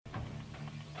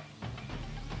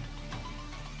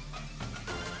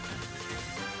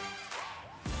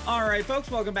All right,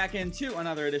 folks, welcome back into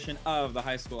another edition of the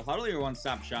High School Huddle, your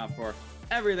one-stop shop for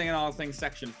everything and all things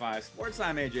Section 5 sports.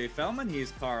 I'm AJ Feldman.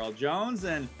 He's Carl Jones,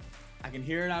 and I can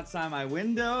hear it outside my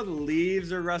window. The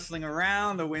leaves are rustling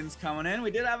around. The wind's coming in. We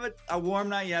did have a warm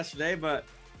night yesterday, but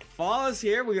fall is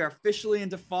here. We are officially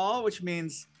into fall, which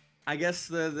means I guess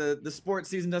the sports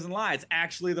season doesn't lie. It's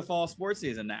actually the fall sports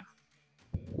season now.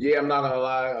 Yeah, I'm not gonna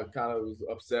lie. I kind of was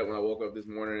upset when I woke up this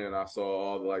morning and I saw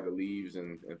all the leaves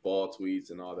and fall tweets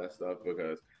and all that stuff,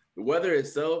 because the weather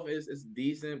itself is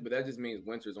decent, but that just means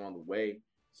winter's on the way.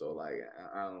 So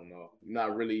I don't know. I'm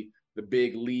not really the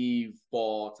big leave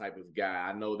fall type of guy.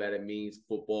 I know that it means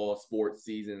football, sports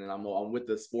season, and I'm with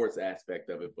the sports aspect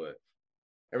of it, but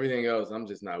everything else, I'm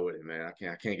just not with it, man.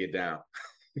 I can't get down.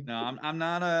 No, I'm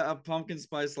not a pumpkin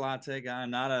spice latte guy.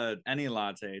 I'm not any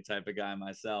latte type of guy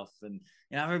myself. And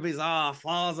everybody's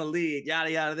fall's elite, yada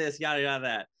yada this, yada yada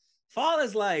that. Fall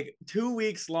is like 2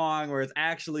 weeks long where it's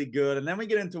actually good, and then we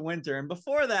get into winter. And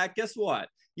before that, guess what?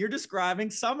 You're describing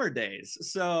summer days.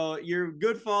 So your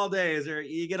good fall days, or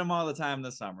you get them all the time in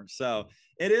the summer. So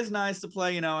it is nice to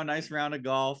play, a nice round of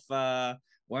golf,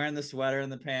 wearing the sweater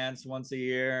and the pants once a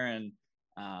year, and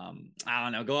I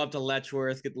don't know, go up to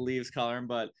Letchworth, get the leaves coloring,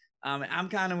 but I'm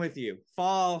kind of with you.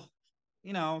 Fall,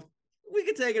 we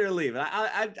could take it or leave it.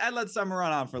 I'd let summer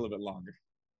run on for a little bit longer.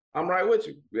 I'm right with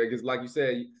you, because like you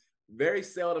said, very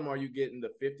seldom are you getting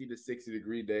the 50 to 60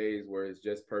 degree days where it's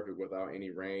just perfect without any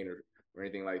rain or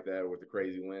anything like that with the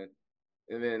crazy wind.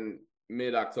 And then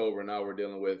mid-October, now we're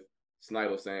dealing with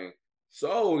Snidel saying,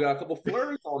 so we got a couple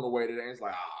flurries on the way today. And it's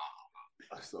like,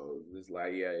 so it's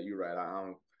like, yeah, you're right.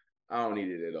 I don't need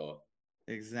it at all.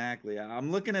 Exactly.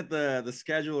 I'm looking at the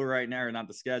schedule right now, or not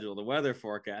the schedule, the weather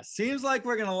forecast. Seems like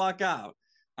we're going to luck out.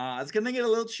 It's going to get a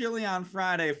little chilly on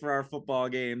Friday for our football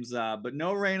games, but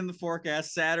no rain in the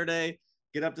forecast. Saturday,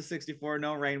 get up to 64,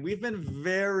 no rain. We've been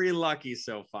very lucky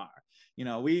so far.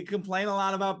 We complain a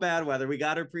lot about bad weather. We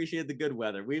got to appreciate the good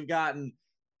weather. We've gotten,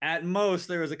 at most,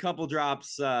 there was a couple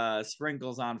drops,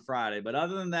 sprinkles on Friday. But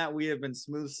other than that, we have been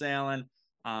smooth sailing.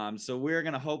 So we're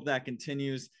going to hope that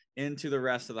continues into the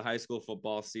rest of the high school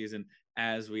football season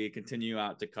as we continue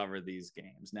out to cover these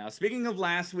games. Now, speaking of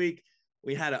last week,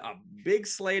 we had a big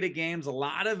slate of games, a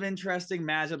lot of interesting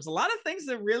matchups, a lot of things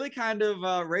that really kind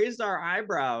of raised our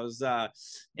eyebrows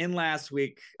in last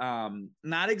week.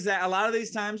 Not exact. A lot of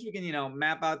these times we can,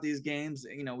 map out these games.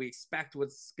 We expect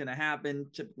what's going to happen.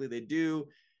 Typically they do.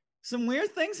 Some weird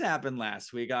things happened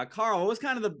last week. Carl, what was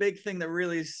kind of the big thing that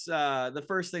really, the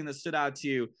first thing that stood out to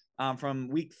you from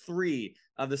week 3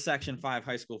 of the Section 5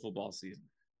 high school football season?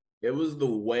 It was the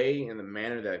way and the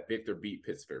manner that Victor beat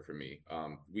Pittsburgh for me.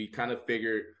 We kind of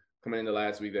figured coming into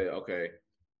last week that, okay,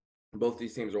 both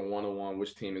these teams are 1-1.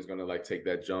 Which team is going to take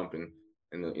that jump and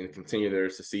continue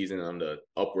their season on the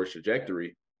upward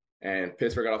trajectory? And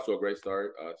Pittsburgh got off to a great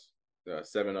start,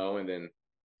 7-0, and then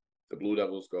the Blue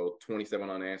Devils go 27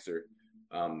 unanswered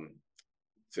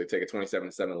to take a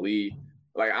 27-7 lead.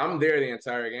 I'm there the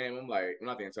entire game. I'm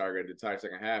not the entire game, the entire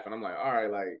second half. And I'm like, all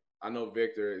right, I know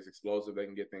Victor is explosive. They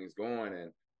can get things going.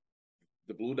 And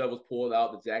the Blue Devils pulled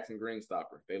out the Jackson Green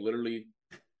stopper. They literally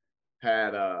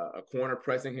had a corner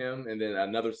pressing him, and then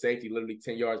another safety literally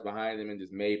 10 yards behind him, and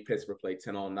just made Pittsburgh play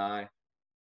 10-on-9.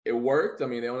 It worked. I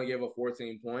mean, they only gave up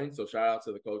 14 points. So shout out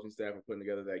to the coaching staff for putting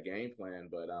together that game plan.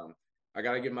 But I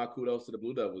got to give my kudos to the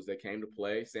Blue Devils. They came to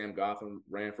play. Sam Gotham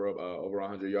ran for over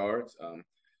 100 yards.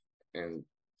 And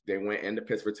they went into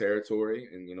Pittsburgh territory,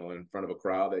 and in front of a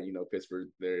crowd that Pittsburgh,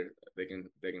 they can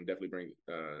definitely bring.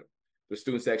 The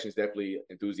student section is definitely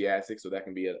enthusiastic, so that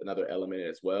can be another element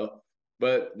as well.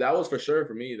 But that was for sure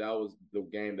for me. That was the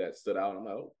game that stood out. I'm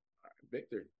like, oh,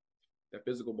 Victor, that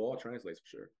physical ball translates for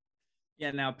sure.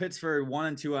 Yeah, now Pittsburgh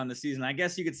 1-2 on the season. I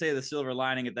guess you could say the silver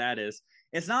lining of that is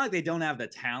it's not like they don't have the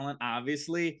talent,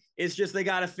 obviously. It's just they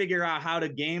got to figure out how to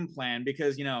game plan,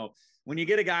 because, when you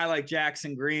get a guy like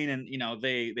Jackson Green and,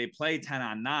 they play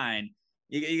 10-on-9,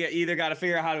 you either got to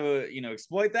figure out how to,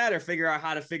 exploit that, or figure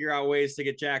out ways to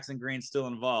get Jackson Green still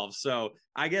involved. So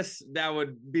I guess that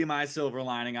would be my silver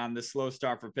lining on this slow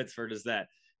start for Pittsburgh, is that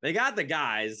they got the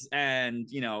guys. And,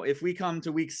 if we come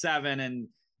to week 7 and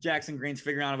Jackson Green's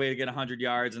figuring out a way to get 100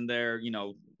 yards and they're,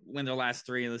 win their last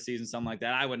 3 of the season, something like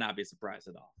that, I would not be surprised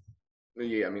at all.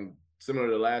 Yeah, I mean, similar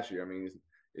to last year. I mean,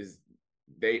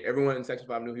 everyone in Section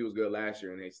 5 knew he was good last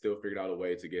year, and they still figured out a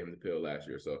way to get him the pill last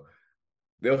year. So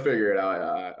they'll figure it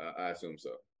out. I assume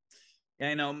so.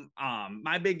 Yeah,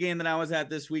 my big game that I was at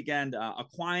this weekend,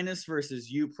 Aquinas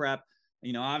versus UPrep.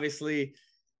 Obviously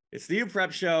it's the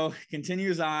UPrep show,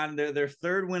 continues on. Their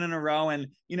 3rd win in a row. And,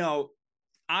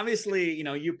 obviously,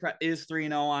 UPrep is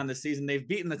 3-0 on the season. They've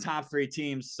beaten the top 3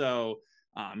 teams. So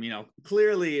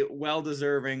clearly well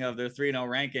deserving of their 3-0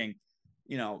 ranking.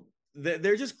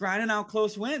 They're just grinding out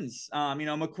close wins.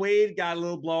 McQuaid got a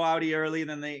little blowouty early,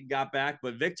 then they got back,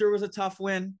 but Victor was a tough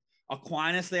win.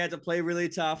 Aquinas, they had to play really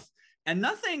tough, and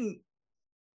nothing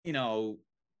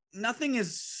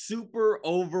is super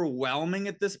overwhelming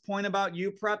at this point about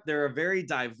UPrep. They're a very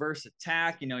diverse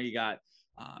attack. You got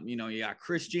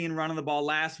Chris Jean running the ball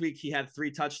last week. He had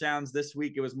 3 touchdowns. This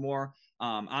week it was more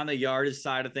on the yardage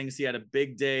side of things. He had a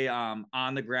big day on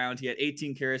the ground. He had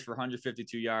 18 carries for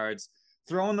 152 yards.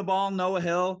 Throwing the ball, Noah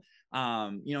Hill,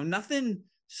 nothing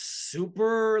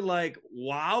super like,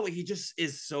 wow. He just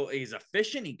he's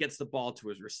efficient. He gets the ball to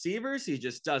his receivers. He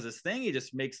just does his thing. He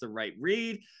just makes the right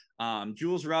read.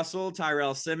 Jules Russell,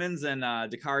 Tyrell Simmons, and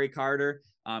Dakari Carter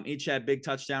each had big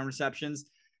touchdown receptions.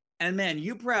 And man,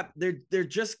 UPrep, they're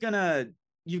just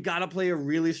you got to play a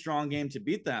really strong game to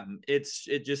beat them. It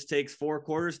just takes 4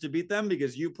 quarters to beat them,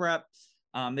 because UPrep,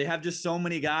 they have just so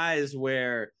many guys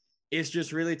where it's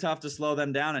just really tough to slow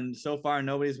them down. And so far,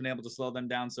 nobody's been able to slow them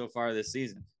down so far this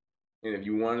season. And if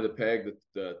you wanted to peg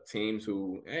the teams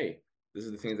who, hey, this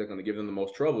is the teams that are going to give them the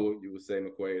most trouble, you would say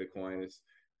McQuaid, Aquinas,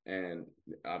 and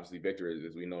obviously Victor,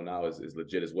 as we know now, is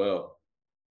legit as well.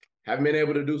 Haven't been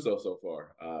able to do so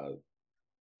far.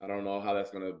 I don't know how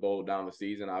that's going to boil down the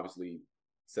season. Obviously,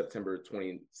 September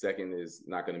 22nd is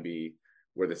not going to be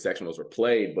where the sectionals are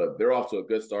played, but they're off to a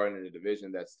good start in a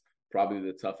division that's probably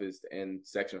the toughest in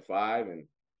Section 5. And,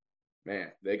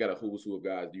 man, they got a who's who of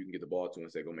guys you can get the ball to and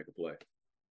say, go make a play.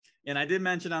 And I did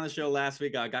mention on the show last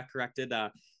week, I got corrected.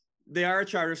 They are a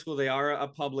charter school. They are a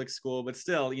public school, but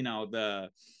still, UPrep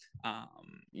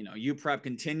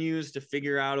continues to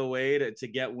figure out a way to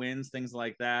get wins, things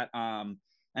like that. And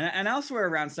elsewhere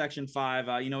around Section 5,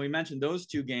 we mentioned those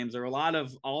 2 games. There were a lot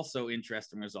of also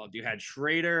interesting results. You had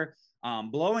Schroeder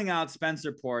blowing out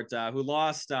Spencerport, who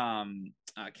lost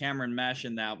Cameron Mesh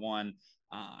in that one.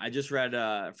 I just read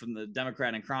from the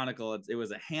Democrat and Chronicle, it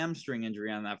was a hamstring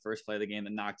injury on that first play of the game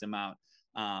that knocked him out.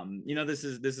 This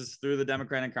is through the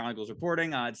Democrat and Chronicle's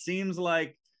reporting. It seems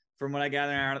like, from what I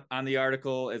gather on the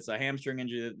article, it's a hamstring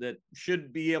injury that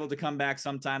should be able to come back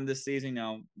sometime this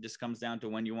season. Just comes down to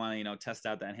when you want to, test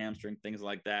out that hamstring, things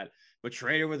like that. But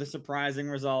Schroeder with a surprising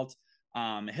result.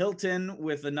 Hilton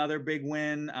with another big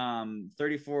win,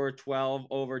 34-12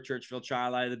 over Churchville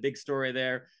Charli. The big story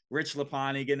there, Rich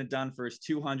Lapani getting it done for his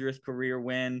 200th career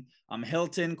win.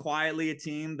 Hilton, quietly a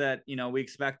team that, we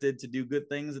expected to do good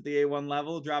things at the A1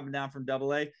 level, dropping down from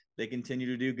AA. They continue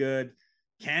to do good.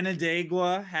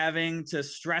 Canandaigua having to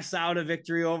stress out a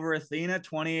victory over Athena,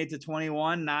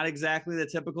 28-21. Not exactly the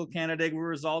typical Canandaigua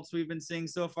results we've been seeing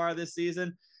so far this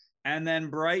season. And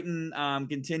then Brighton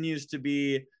continues to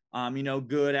be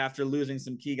good after losing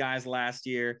some key guys last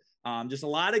year. Just a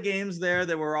lot of games there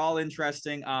that were all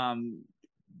interesting.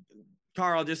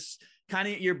 Carl, just kind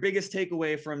of your biggest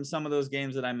takeaway from some of those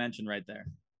games that I mentioned right there.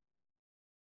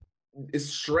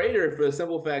 It's Schroeder, for the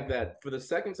simple fact that for the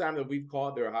second time that we've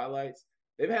caught their highlights,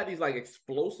 they've had these like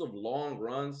explosive long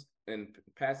runs and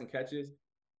passing catches.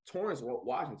 Torrance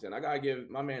Washington, I got to give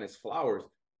my man his flowers.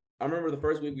 I remember the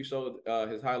first week we showed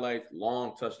his highlights,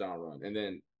 long touchdown run. And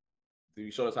then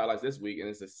we showed us highlights this week, and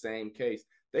it's the same case.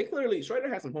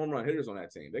 Schroeder has some home run hitters on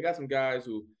that team. They got some guys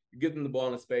who you give them the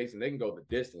ball in space and they can go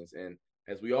the distance. And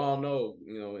as we all know,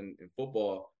 in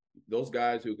football, those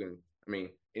guys who can,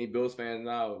 any Bills fans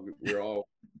now, we're all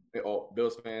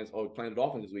Bills fans playing the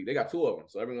Dolphins this week. They got 2 of them.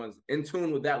 So everyone's in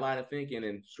tune with that line of thinking.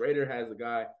 And Schroeder has a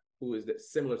guy who is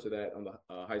similar to that on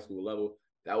the high school level.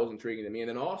 That was intriguing to me. And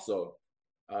then also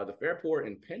the Fairport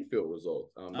and Penfield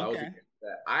results. That was a game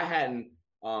that I hadn't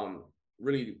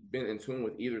really been in tune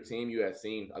with either team. You had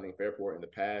seen, I think, Fairport in the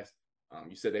past.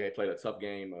 You said they had played a tough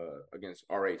game against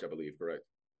RH, I believe, correct?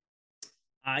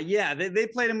 Yeah, they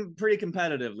played them pretty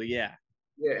competitively, yeah.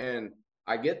 Yeah, and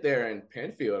I get there in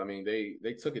Penfield.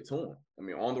 They took it to them.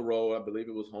 On the road, I believe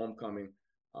it was homecoming.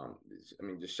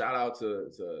 Just shout out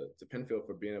to Penfield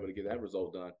for being able to get that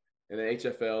result done. And then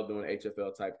HFL doing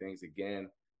HFL type things again.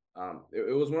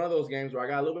 It was one of those games where I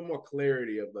got a little bit more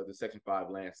clarity of the Section 5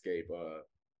 landscape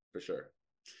for sure.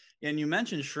 And you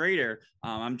mentioned Schroeder.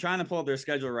 I'm trying to pull up their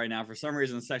schedule right now. For some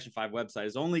reason, the Section 5 website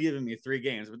is only giving me 3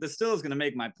 games, but this still is going to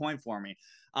make my point for me.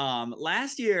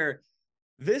 Last year,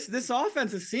 this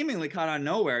offense is seemingly caught on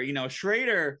nowhere.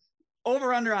 Schroeder,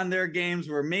 over-under on their games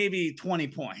were maybe 20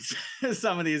 points,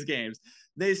 some of these games.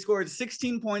 They scored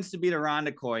 16 points to beat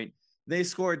Irondequoit. They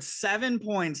scored 7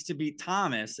 points to beat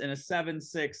Thomas in a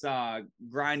 7-6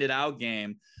 grinded out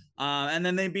game. And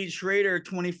then they beat Schroeder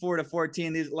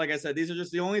 24-14. Like I said, these are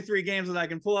just the only 3 games that I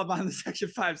can pull up on the Section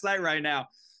 5 site right now.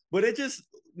 But it just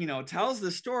tells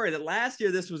the story that last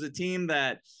year this was a team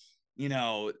that,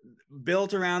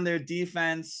 built around their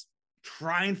defense,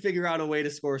 try and figure out a way to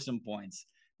score some points.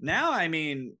 Now, I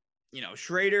mean,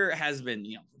 Schroeder has been,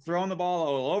 throwing the ball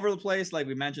all over the place. Like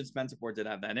we mentioned, Spencer Ford did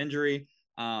have that injury.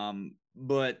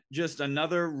 But just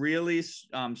another really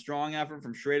strong effort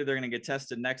from Schroeder. They're going to get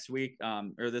tested next week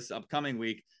or this upcoming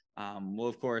week. We'll,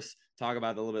 of course, talk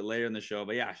about that a little bit later in the show.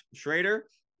 But yeah, Schroeder,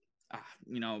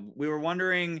 we were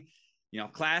wondering,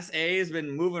 Class A has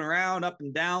been moving around up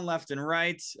and down, left and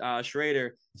right.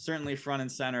 Schroeder certainly front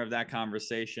and center of that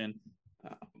conversation.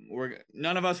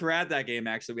 None of us were at that game.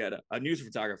 Actually, we had a news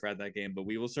photographer at that game, but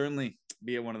we will certainly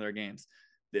be at one of their games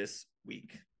this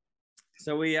week.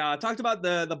 So we talked about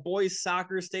the boys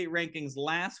soccer state rankings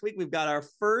last week. We've got our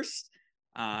first,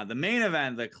 the main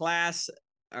event, the class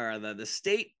or the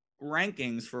state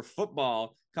rankings for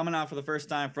football coming out for the first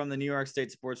time from the New York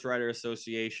State Sports Writer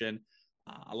Association.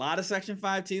 A lot of Section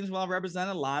 5 teams well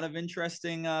represented, a lot of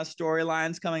interesting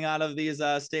storylines coming out of these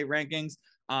state rankings.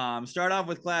 Start off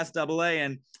with Class AA,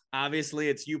 and obviously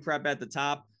it's UPrep at the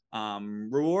top,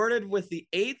 rewarded with the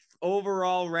 8th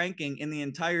overall ranking in the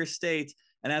entire state.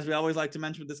 And as we always like to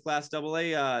mention with this Class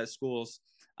AA schools,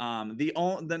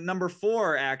 the number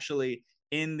 4 actually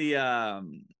in the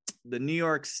New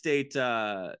York State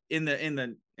in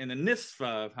the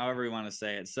NISFA, however you want to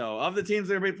say it. So of the teams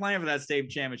that are going to be playing for that state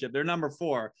championship, they're number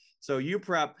 4. So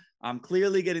UPrep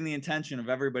clearly getting the attention of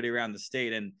everybody around the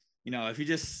state. And if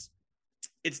you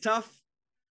it's tough.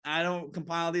 I don't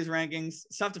compile these rankings.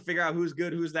 It's tough to figure out who's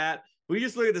good, who's that. But you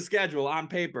just look at the schedule on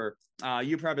paper.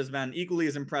 UPrep has been equally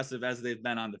as impressive as they've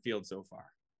been on the field so far.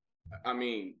 I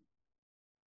mean,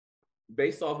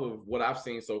 based off of what I've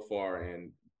seen so far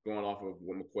and going off of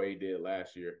what McQuaid did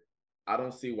last year, I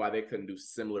don't see why they couldn't do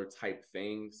similar type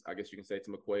things, I guess you can say,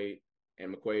 to McQuaid.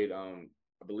 And McQuaid,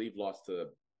 I believe, lost to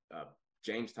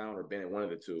Jamestown or Bennett, one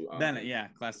of the two. Bennett, yeah,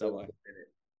 Class AA.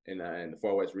 In the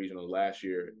Far West Regional last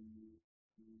year.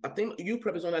 I think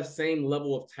UPrep is on that same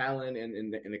level of talent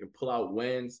and they can pull out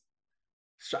wins.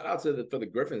 Shout out for the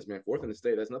Griffins, man. 4th in the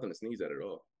state. That's nothing to sneeze at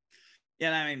all.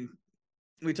 Yeah, I mean,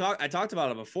 I talked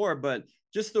about it before, but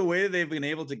just the way that they've been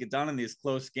able to get done in these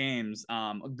close games,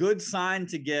 a good sign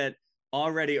to get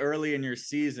already early in your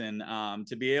season,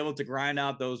 to be able to grind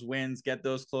out those wins, get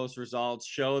those close results,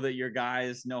 show that your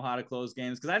guys know how to close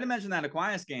games. Because I didn't mention that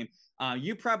Aquinas game.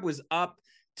 UPrep was up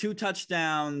 2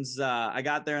 touchdowns. I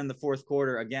got there in the 4th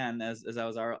quarter again, as I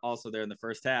was also there in the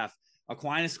first half.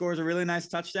 Aquinas scores a really nice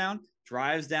touchdown,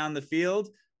 drives down the field.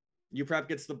 UPrep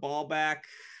gets the ball back,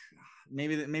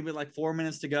 maybe like 4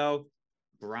 minutes to go,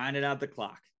 grinded out the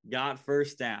clock, got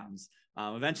first downs,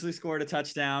 eventually scored a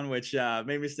touchdown, which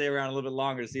made me stay around a little bit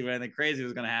longer to see if anything crazy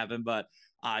was going to happen. But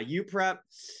UPrep,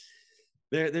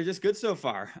 they're just good so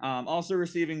far. Also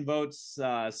receiving votes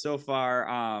so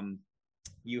far.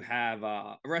 You have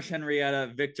Rush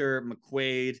Henrietta, Victor,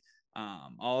 McQuaid,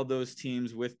 all of those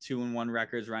teams with 2-1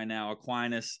 records right now.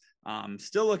 Aquinas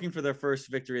still looking for their first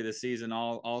victory of the season,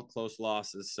 all close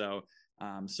losses. So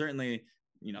certainly,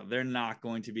 they're not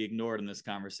going to be ignored in this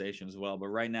conversation as well. But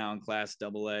right now in Class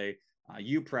AA,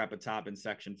 UPrep atop in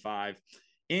Section 5.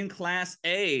 In Class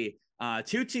A,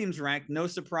 2 teams ranked. No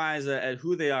surprise at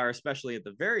who they are, especially at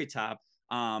the very top.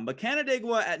 But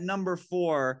Canandaigua at number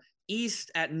 4,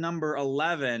 East at number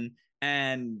 11.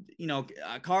 And,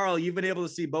 Carl, you've been able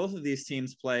to see both of these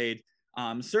teams played.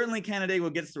 Certainly Canandaigua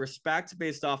gets the respect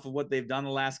based off of what they've done the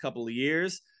last couple of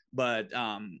years. But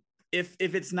if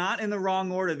it's not in the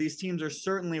wrong order, these teams are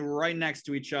certainly right next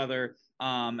to each other.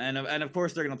 And of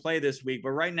course, they're going to play this week.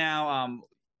 But right now,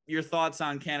 your thoughts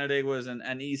on Canandaigua's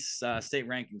and East state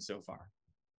rankings so far?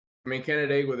 I mean,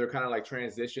 Canandaigua, they're kind of like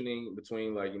transitioning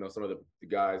between some of the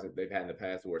guys that they've had in the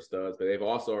past who are studs, but they've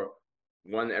also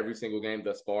won every single game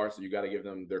thus far. So you got to give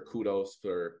them their kudos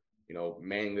for,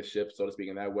 manning the ship, so to speak,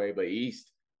 in that way. But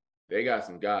East, they got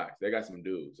some guys. They got some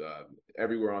dudes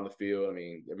everywhere on the field. I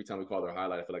mean, every time we call their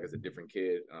highlight, I feel like it's a different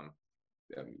kid.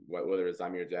 Whether it's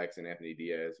Zamir Jackson, Anthony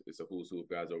Diaz, it's a who's who of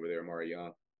guys over there, Amari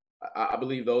Young. I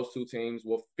believe those 2 teams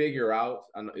will figure out.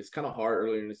 I know it's kind of hard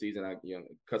earlier in the season. I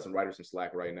cut some writers some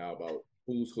slack right now about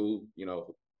who's who.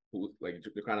 Who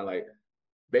they're kind of like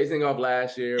basing off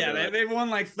last year. Yeah, they've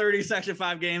won like 30 Section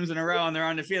 5 games in a row, and they're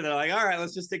on the field. They're like, all right,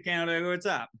 let's just stick Canandaigua at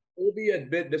top. It would be a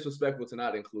bit disrespectful to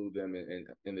not include them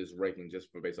in this ranking just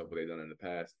based off what they've done in the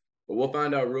past. But we'll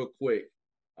find out real quick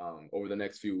over the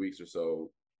next few weeks or so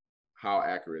how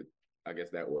accurate, I guess,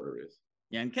 that order is.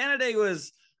 Yeah, and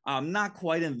Canandaigua's not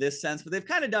quite in this sense, but they've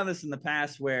kind of done this in the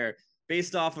past where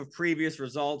based off of previous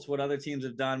results, what other teams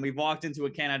have done, we've walked into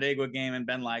a Canandaigua game and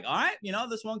been like, all right,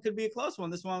 this one could be a close one.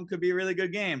 This one could be a really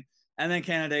good game. And then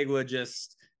Canandaigua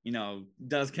just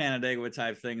does Canandaigua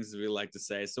type things, as we like to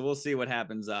say. So we'll see what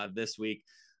happens this week.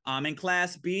 In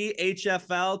Class B,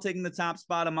 HFL taking the top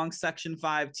spot among Section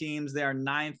 5 teams. They are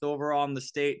 9th overall in the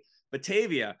state.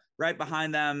 Batavia right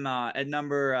behind them at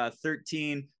number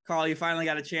 13. Carl, you finally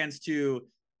got a chance to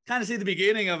kind of see the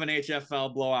beginning of an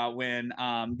HFL blowout win.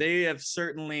 They have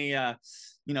certainly,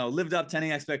 lived up to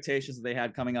any expectations that they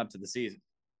had coming up to the season.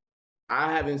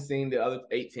 I haven't seen the other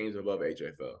 8 teams above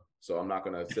HFL, so I'm not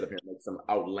going to sit up here and make some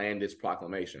outlandish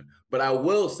proclamation. But I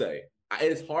will say,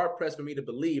 it is hard-pressed for me to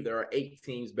believe there are 8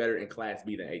 teams better in Class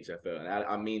B than HFL, and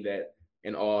I mean that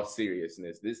in all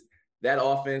seriousness. That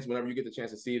offense, whenever you get the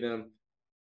chance to see them,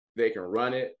 they can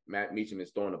run it. Matt Meacham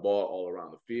is throwing the ball all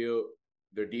around the field.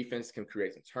 Their defense can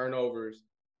create some turnovers.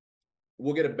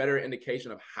 We'll get a better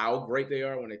indication of how great they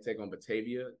are when they take on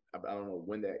Batavia. I don't know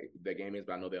when that game is,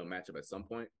 but I know they'll match up at some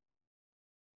point.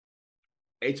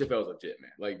 HFL is legit,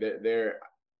 man. Like they're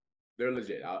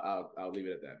legit. I'll leave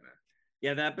it at that, man.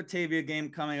 Yeah, that Batavia game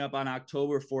coming up on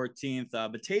October 14th.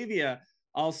 Batavia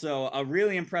also a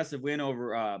really impressive win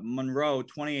over Monroe,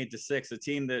 28-6. A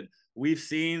team that we've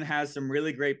seen has some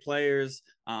really great players,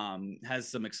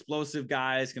 has some explosive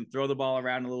guys, can throw the ball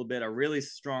around a little bit. A really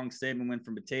strong statement win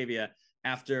from Batavia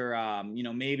after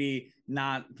maybe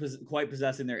not quite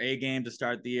possessing their A game to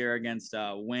start the year against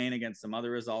Wayne, against some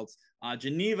other results.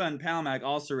 Geneva and Palmac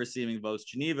also receiving votes.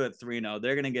 Geneva at 3-0.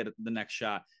 They're going to get the next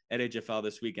shot at HFL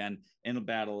this weekend in a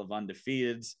battle of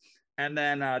undefeateds. And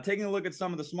then taking a look at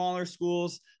some of the smaller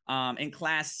schools, in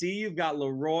Class C, you've got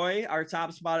Leroy, our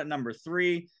top spot at number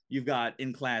 3. You've got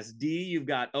in Class D, you've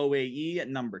got OAE at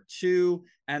number 2.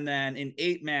 And then in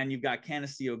 8-man, you've got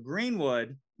Canisteo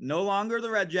Greenwood, no longer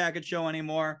the Red Jacket show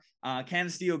anymore.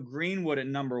 Canisteo Greenwood at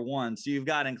number 1. So you've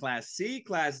got in Class C,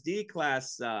 Class D,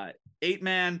 Class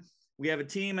 8-man. We have a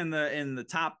team in the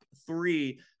top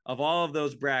 3 of all of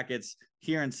those brackets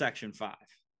here in Section 5.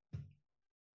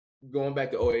 Going back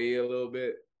to OAE a little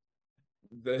bit,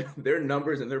 their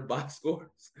numbers and their box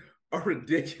scores are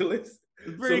ridiculous.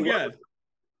 It's pretty good.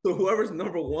 So whoever's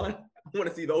number 1, I want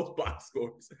to see those box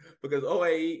scores because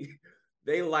OAE,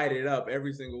 they light it up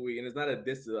every single week, and it's not a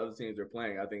diss to the other teams they're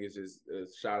playing. I think it's just a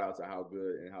shout out to how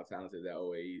good and how talented that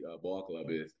OAE ball club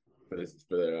is for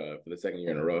the second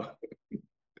year in a row.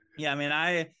 Yeah, I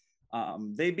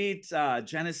mean, they beat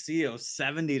Geneseo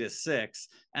 70-6,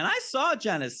 and I saw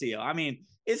Geneseo. I mean,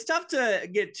 it's tough to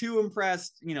get too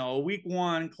impressed, a week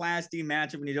 1 Class D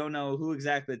matchup when you don't know who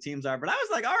exactly the teams are. But I was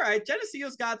like, all right,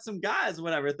 Geneseo's got some guys,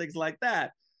 whatever, things like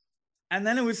that. And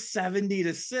then it was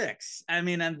 70-6. I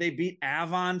mean, and they beat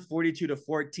Avon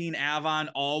 42-14. Avon,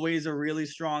 always a really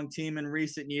strong team in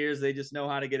recent years. They just know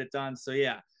how to get it done. So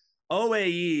yeah,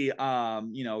 OAE,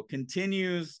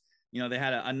 continues. They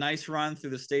had a nice run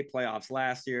through the state playoffs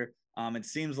last year. It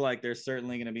seems like they're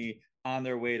certainly going to be on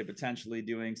their way to potentially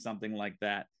doing something like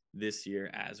that this year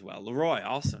as well. Leroy,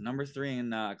 also number 3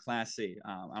 in Class C.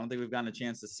 I don't think we've gotten a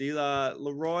chance to see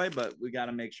Leroy, but we got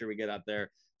to make sure we get out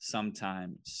there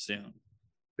sometime soon.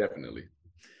 Definitely.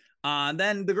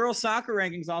 Then the girls soccer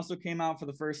rankings also came out for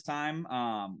the first time.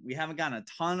 We haven't gotten a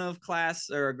ton of class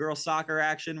or girls soccer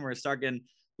action. We're starting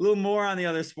a little more on the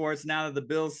other sports now that the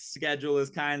Bills schedule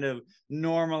is kind of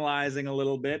normalizing a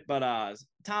little bit, but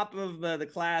top of the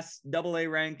Class AA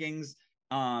rankings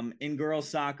in girls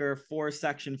soccer for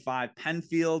Section 5,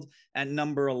 Penfield at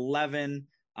number 11.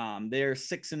 They're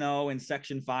 6-0 in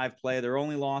Section 5 play. Their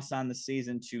only loss on the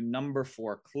season to number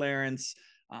 4 Clarence.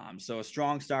 So a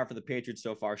strong start for the Patriots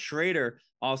so far. Schroeder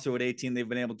also at 18. They've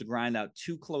been able to grind out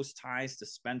 2 close ties to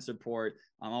Spencerport.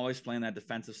 Always playing that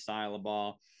defensive style of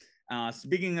ball.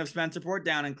 Speaking of Spencerport,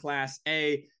 down in Class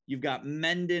A, you've got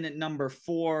Mendon at number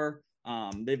 4.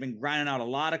 They've been grinding out a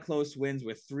lot of close wins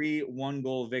with 3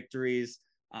 one-goal victories.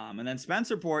 And then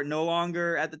Spencerport no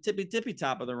longer at the tippy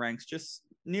top of the ranks, just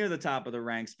near the top of the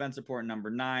ranks. Spencerport number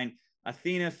 9,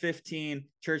 Athena 15,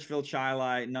 Churchville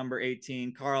Chili number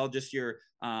 18. Carl, just your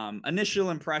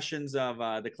initial impressions of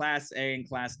the Class A and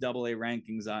Class AA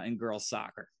rankings in girls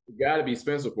soccer. You got to be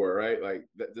Spencerport, right? Like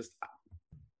just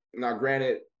now,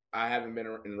 granted, I haven't been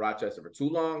in Rochester for too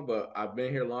long, but I've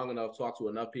been here long enough, talked to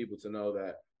enough people to know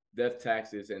that death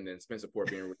taxes and then Spencerport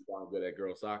being really good at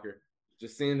girls soccer.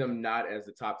 Just seeing them not as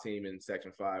the top team in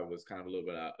Section 5 was kind of a little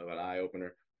bit of an eye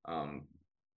opener.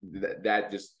 That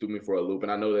just threw me for a loop.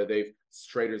 And I know that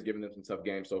Schroeder's given them some tough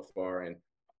games so far, and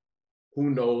who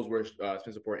knows where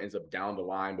Spencerport ends up down the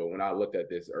line. But when I looked at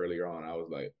this earlier on, I was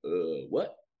like,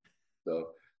 what? So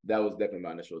that was definitely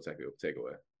my initial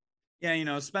takeaway. Yeah,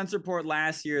 Spencerport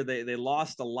last year, they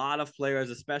lost a lot of players,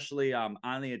 especially on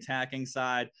the attacking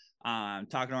side.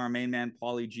 Talking to our main man,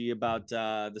 Paulie G, about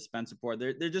the Spencerport.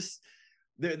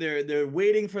 they're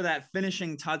waiting for that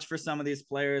finishing touch for some of these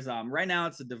players. Right now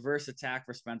it's a diverse attack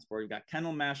for Spencerport. You've got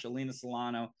Kendall Mesh, Alina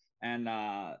Solano, and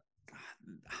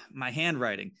my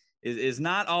handwriting is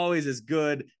not always as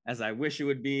good as I wish it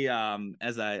would be.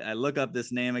 As I look up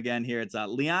this name again here, it's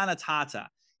Liana Tata,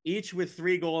 each with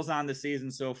 3 goals on the season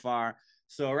so far.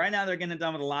 So right now they're getting it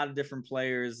done with a lot of different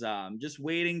players. Just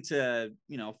waiting to,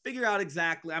 figure out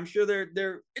exactly. I'm sure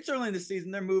it's early in the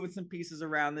season. They're moving some pieces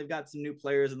around. They've got some new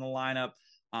players in the lineup.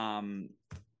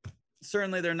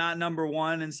 Certainly they're not number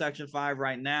 1 in Section 5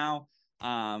 right now.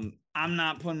 I'm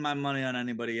not putting my money on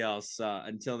anybody else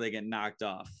until they get knocked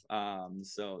off.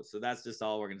 So that's just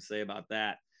all we're going to say about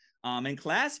that. In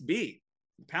Class B,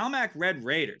 Palmac Red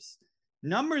Raiders,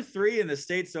 number 3 in the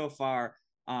state so far,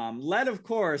 led, of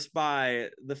course, by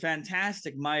the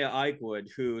fantastic Maya Eichwood,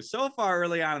 who so far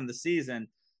early on in the season,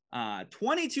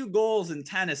 22 goals and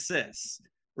 10 assists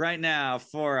right now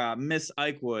for Miss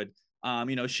Eichwood.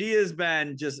 She has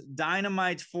been just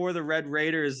dynamite for the Red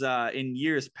Raiders in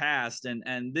years past.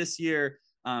 And this year,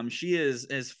 she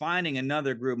is finding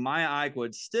another group. Maya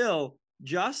Eichwood, still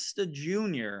just a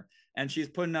junior, and she's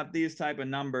putting up these type of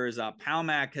numbers.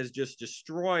 Palmac has just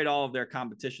destroyed all of their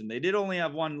competition. They did only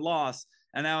have 1 loss,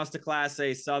 and that was to Class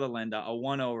A Sutherland, a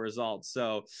 1-0 result.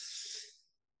 So,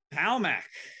 Palmac,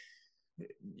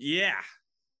 yeah.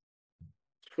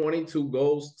 22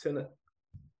 goals,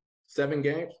 7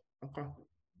 games. Okay,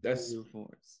 that's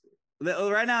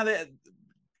right now.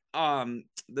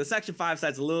 The Section 5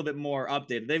 side's a little bit more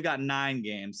updated. They've got 9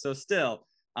 games, so still,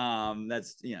 let me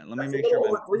make sure.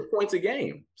 Over 3 points a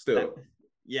game, still.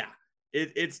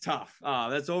 It's tough.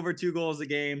 That's over 2 goals a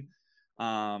game.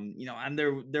 And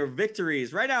their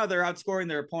victories right now, they're outscoring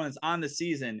their opponents on the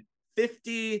season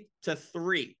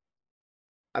 50-3.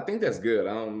 I think that's good.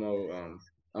 I don't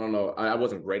know. I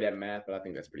wasn't great at math, but I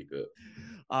think that's pretty good.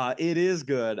 It is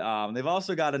good. They've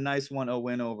also got a nice 1-0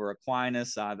 win over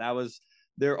Aquinas. That was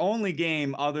their only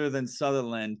game other than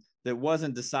Sutherland that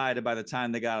wasn't decided by the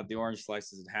time they got out the orange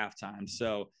slices at halftime.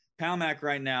 So Palmac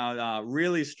right now,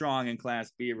 really strong in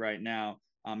Class B right now.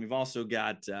 We've also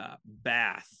got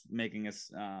Bath making a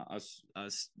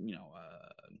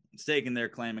stake in their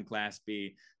claim in Class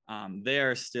B.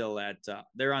 They're still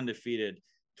they're undefeated,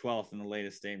 12th in the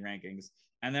latest state rankings.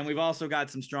 And then we've also got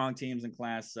some strong teams in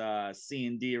Class C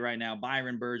and D right now.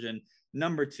 Byron Burgeon,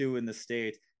 number 2 in the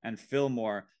state, and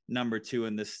Fillmore, number 2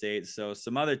 in the state. So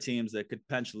some other teams that could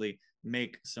potentially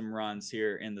make some runs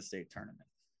here in the state tournament.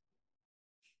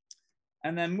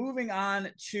 And then moving on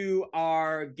to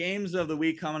our games of the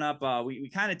week coming up, we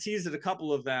kind of teased a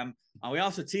couple of them. We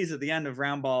also teased at the end of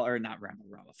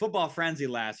Football Frenzy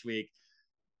last week.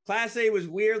 Class A was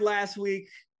weird last week.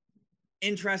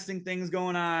 Interesting things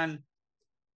going on.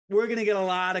 We're going to get a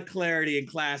lot of clarity in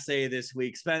Class A this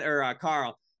week.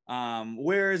 Carl,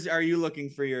 are you looking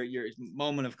for your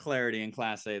moment of clarity in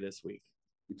Class A this week?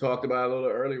 We talked about it a little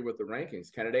earlier with the rankings.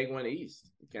 Canandaigua went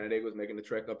east. Canandaigua was making the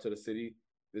trek up to the city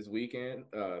this weekend,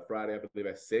 Friday, I believe,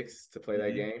 at 6 to play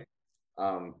that game.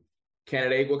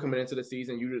 Canandaigua coming into the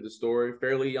season, you did the story,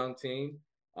 fairly young team,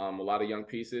 a lot of young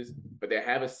pieces, but they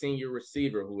have a senior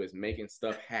receiver who is making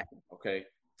stuff happen, okay?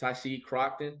 Tashi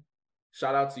Crockton,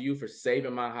 shout out to you for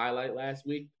saving my highlight last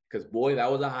week, because, boy, that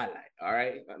was a highlight, all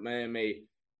right? That man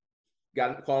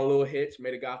caught a little hitch,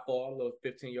 made a guy fall, a little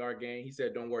 15-yard gain. He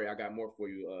said, don't worry, I got more for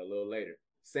you a little later.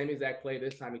 Same exact play.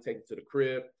 This time he takes it to the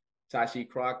crib. Tashi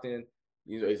Crockton,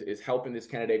 is helping this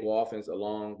Canandaigua offense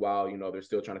along while, they're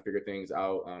still trying to figure things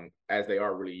out as they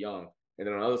are really young. And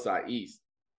then on the other side, East,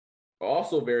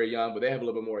 also very young, but they have a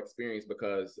little bit more experience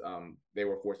because they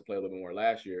were forced to play a little bit more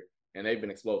last year, and they've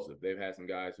been explosive. They've had some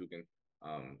guys who can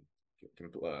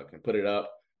put it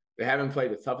up. They haven't played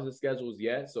the toughest of schedules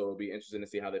yet, so it'll be interesting to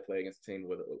see how they play against a team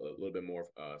with a little bit more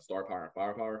star power and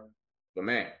firepower. But,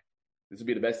 man, this will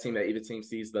be the best team that either team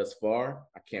sees thus far.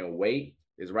 I can't wait.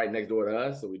 It's right next door to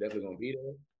us, so we definitely going to be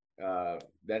there.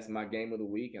 That's my game of the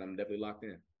week, and I'm definitely locked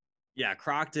in. Yeah,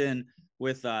 Crockton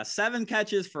with 7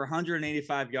 catches for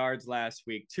 185 yards last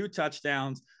week, 2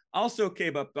 touchdowns. Also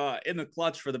came up in the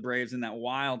clutch for the Braves in that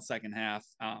wild second half.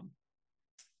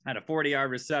 Had a 40-yard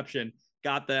reception,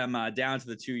 got them down to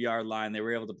the 2-yard line. They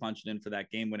were able to punch it in for that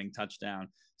game-winning touchdown.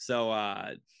 So,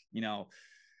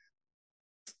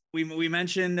 We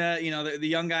mentioned, the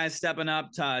young guys stepping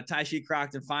up. Taishi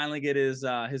Crockton finally get his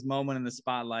moment in the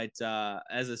spotlight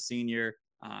as a senior.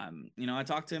 I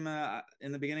talked to him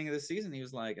in the beginning of the season. He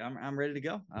was like, I'm ready to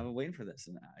go. I've been waiting for this.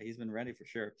 And he's been ready for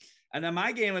sure. And then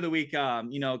my game of the week,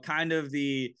 kind of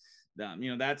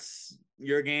that's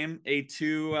your game,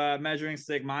 A2 measuring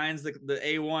stick. Mine's the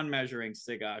A1 measuring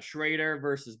stick. Schroeder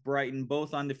versus Brighton,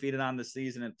 both undefeated on the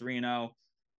season at 3-0.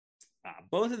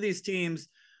 Both of these teams,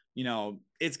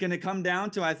 it's going to come down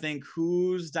to, I think,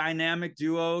 whose dynamic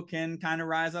duo can kind of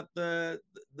rise up the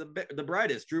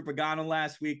brightest. Drew Pagano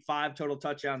last week, 5 total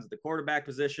touchdowns at the quarterback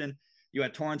position. You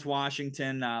had Torrance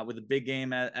Washington with a big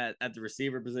game at the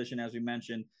receiver position, as we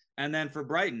mentioned. And then for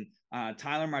Brighton,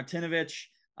 Tyler Martinovich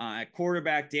at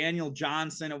quarterback, Daniel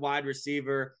Johnson at wide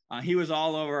receiver. He was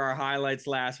all over our highlights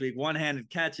last week. One-handed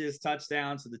catches,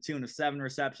 touchdowns to the tune of 7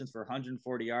 receptions for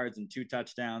 140 yards and 2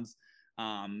 touchdowns.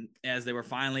 As they were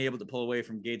finally able to pull away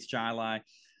from Gates Chilai.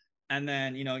 And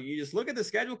then, you just look at the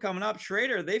schedule coming up.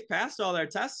 Schroeder, they've passed all their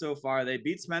tests so far. They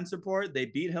beat Spencerport. They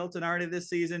beat Hilton already this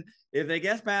season. If they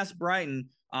get past Brighton,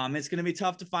 it's going to be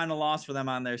tough to find a loss for them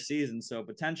on their season. So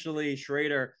potentially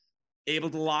Schroeder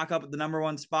able to lock up at the number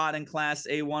 1 spot in Class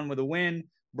A1 with a win.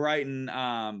 Brighton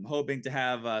hoping to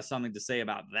have something to say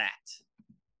about that.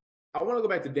 I want to go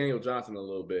back to Daniel Johnson a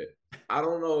little bit. I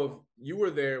don't know if you were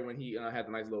there when he had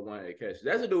the nice little one-handed catch.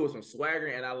 That's a dude with some swagger,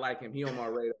 and I like him. He on my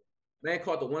radar. Man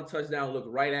caught the 1 touchdown, looked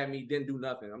right at me, didn't do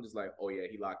nothing. I'm just like, oh, yeah,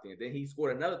 he locked in. Then he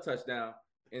scored another touchdown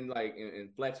and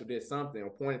Flex or did something or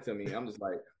pointed to me. I'm just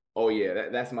like, oh, yeah,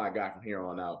 that's my guy from here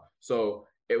on out. So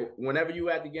whenever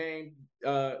you're at the game,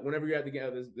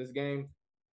 this game,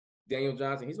 Daniel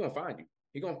Johnson, he's going to find you.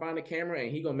 He's going to find the camera,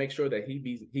 and he's going to make sure that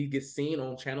he gets seen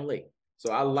on Channel 8.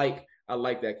 So I like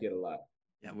that kid a lot.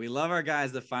 Yeah, we love our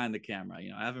guys that find the camera.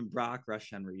 Evan Brock,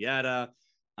 Rush Henrietta.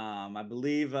 I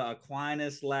believe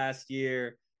Aquinas last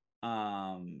year.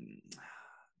 I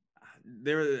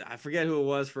forget who it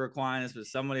was for Aquinas, but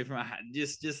somebody from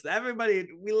just everybody.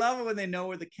 We love it when they know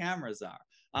where the cameras are.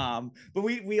 But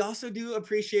we also do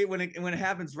appreciate when it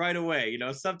happens right away.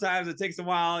 Sometimes it takes a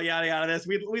while, yada yada.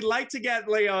 We'd like to get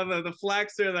the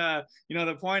flex or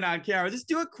the point on camera. Just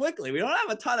do it quickly. We don't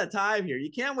have a ton of time here. You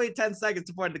can't wait 10 seconds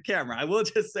to point the camera. I will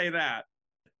just say that.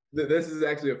 This is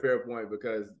actually a fair point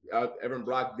because Evan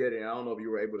Brock did it. And I don't know if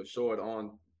you were able to show it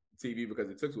on TV because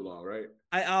it took too long, right?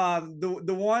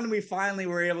 The one we finally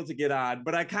were able to get on,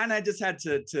 but I kind of just had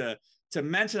to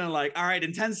mention it, like, all right,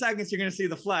 in 10 seconds, you're going to see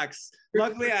the flex.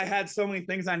 Luckily, I had so many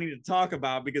things I needed to talk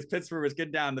about because Pittsburgh was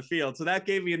getting down the field. So that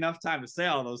gave me enough time to say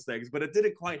all those things, but it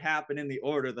didn't quite happen in the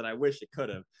order that I wish it could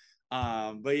have.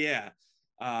 But yeah,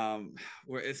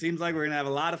 it seems like we're going to have a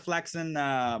lot of flexing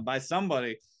by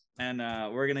somebody, and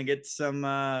we're going to get some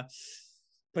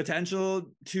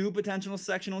two potential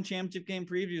sectional championship game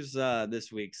previews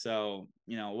this week. So,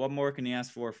 what more can you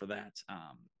ask for that?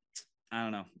 I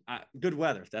don't know. Good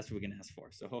weather. That's what we can ask for.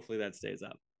 So hopefully that stays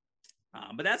up.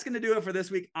 But that's going to do it for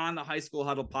this week on the High School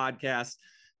Huddle podcast.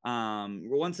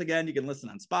 Once again, you can listen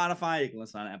on Spotify. You can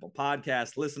listen on Apple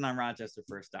Podcasts. Listen on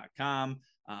RochesterFirst.com.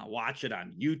 Watch it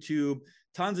on YouTube.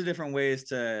 Tons of different ways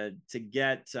to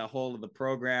get a hold of the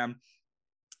program.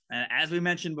 And as we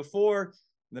mentioned before,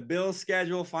 the Bills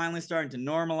schedule finally starting to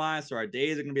normalize. So our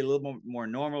days are going to be a little more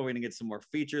normal. We're going to get some more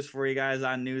features for you guys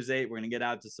on News 8. We're going to get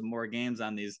out to some more games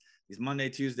on these Monday,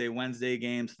 Tuesday, Wednesday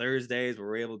games, Thursdays, where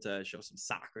we're able to show some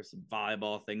soccer, some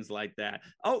volleyball, things like that.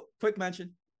 Oh, quick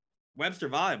mention. Webster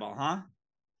volleyball, huh?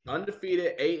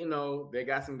 Undefeated, 8-0. They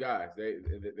got some guys.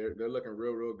 They're looking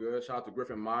real good. Shout out to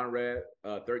Griffin Monrad,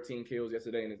 13 kills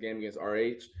yesterday in his game against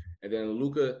RH. And then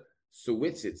Luka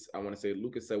Switzits. I want to say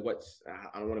Luka Sewitz.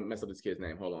 I don't want to mess up this kid's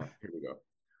name. Hold on. Here we go.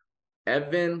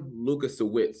 Evan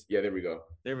Lukasiewicz. Yeah, there we go.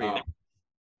 There we go.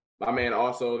 My man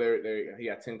also, he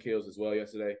got 10 kills as well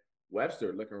yesterday.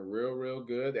 Webster looking real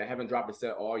good. They haven't dropped a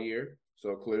set all year.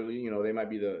 So clearly, they might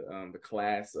be the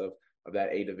class of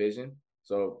that A division.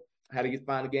 So I had to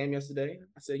find a game yesterday.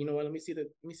 I said, you know what? Let me see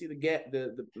the gap.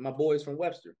 My boys from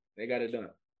Webster. They got it done.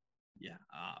 Yeah,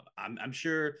 I'm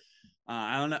sure.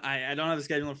 I don't know. I don't have the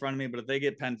schedule in front of me, but if they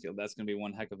get Penfield, that's going to be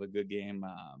one heck of a good game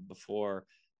before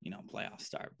playoffs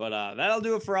start. But that'll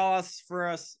do it for us.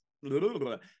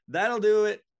 That'll do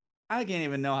it. I can't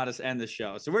even know how to end the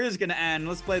show, so we're just going to end.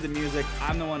 Let's play the music.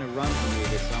 I'm the one who runs the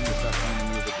music, so I'm going to start playing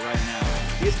the music right now.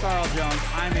 He's Carl Jones.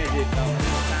 I'm AJ Feldman.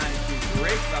 It's time to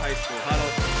break the High School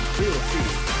Huddle. We will see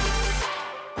you